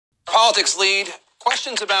Politics lead.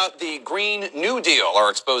 Questions about the Green New Deal are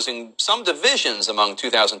exposing some divisions among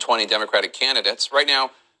 2020 Democratic candidates. Right now,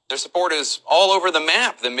 their support is all over the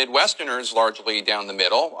map. The Midwesterners largely down the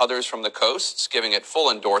middle, others from the coasts giving it full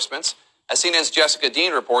endorsements. As CNN's Jessica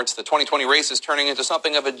Dean reports, the 2020 race is turning into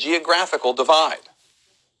something of a geographical divide.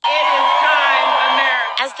 It is time, America.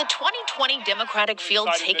 As the 2020 Democratic field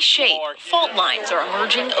takes shape, fault lines are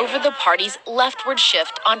emerging over the party's leftward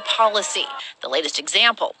shift on policy. The latest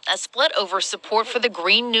example, a split over support for the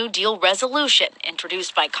Green New Deal resolution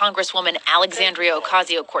introduced by Congresswoman Alexandria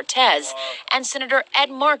Ocasio-Cortez and Senator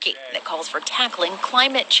Ed Markey that calls for tackling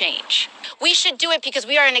climate change. We should do it because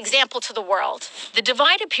we are an example to the world. The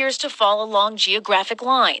divide appears to fall along geographic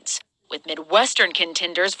lines, with Midwestern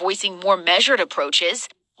contenders voicing more measured approaches,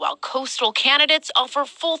 while coastal candidates offer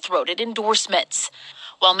full-throated endorsements.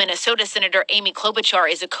 While Minnesota Senator Amy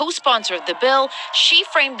Klobuchar is a co-sponsor of the bill, she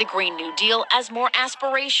framed the Green New Deal as more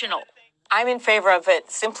aspirational. I'm in favor of it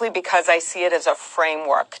simply because I see it as a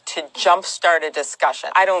framework to jumpstart a discussion.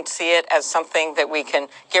 I don't see it as something that we can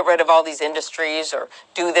get rid of all these industries or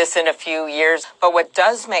do this in a few years. But what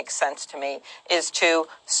does make sense to me is to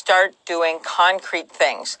start doing concrete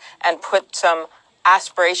things and put some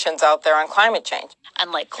aspirations out there on climate change.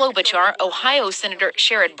 Unlike Klobuchar, Ohio Senator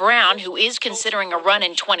Sherrod Brown, who is considering a run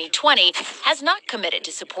in 2020, has not committed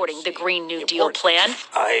to supporting the Green New Deal plan.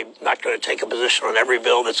 I'm not going to take a position on every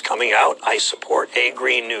bill that's coming out. I support a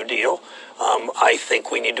Green New Deal. I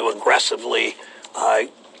think we need to aggressively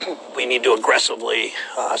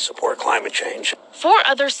support climate change. 4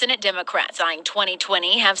 other Senate Democrats eyeing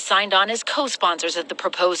 2020 have signed on as co-sponsors of the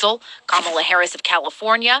proposal: Kamala Harris of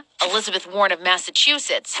California, Elizabeth Warren of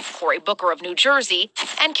Massachusetts, Cory Booker of New Jersey,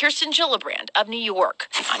 and Kirsten Gillibrand of New York.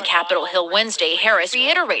 On Capitol Hill Wednesday, Harris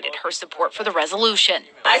reiterated her support for the resolution.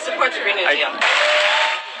 I support the Green New Deal.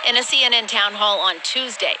 In a CNN town hall on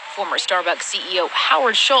Tuesday, former Starbucks CEO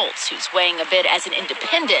Howard Schultz, who's weighing a bid as an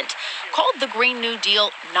independent, called the Green New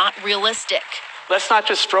Deal not realistic. Let's not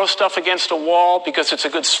just throw stuff against a wall because it's a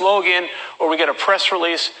good slogan or we get a press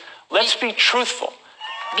release. Let's be truthful.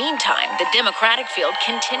 Meantime, the Democratic field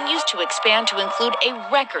continues to expand to include a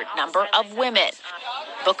record number of women.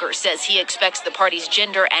 Booker says he expects the party's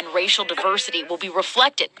gender and racial diversity will be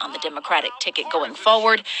reflected on the Democratic ticket going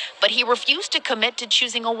forward, but he refused to commit to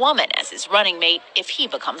choosing a woman as his running mate if he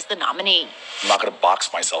becomes the nominee. I'm not going to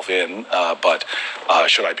box myself in, but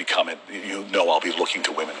should I become it, I'll be looking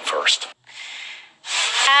to women first.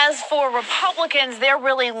 As for Republicans, they're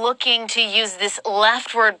really looking to use this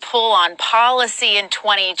leftward pull on policy in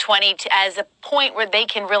 2020 as a point where they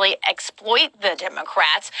can really exploit the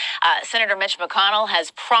Democrats. Senator Mitch McConnell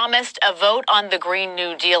has promised a vote on the Green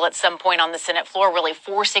New Deal at some point on the Senate floor, really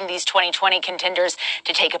forcing these 2020 contenders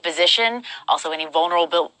to take a position. Also, any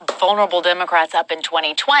vulnerable Democrats up in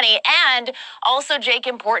 2020. And also, Jake,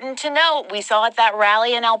 important to note, we saw at that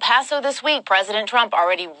rally in El Paso this week, President Trump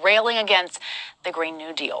already railing against the Green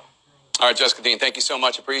New Deal. All right, Jessica Dean, thank you so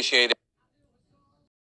much. Appreciate it.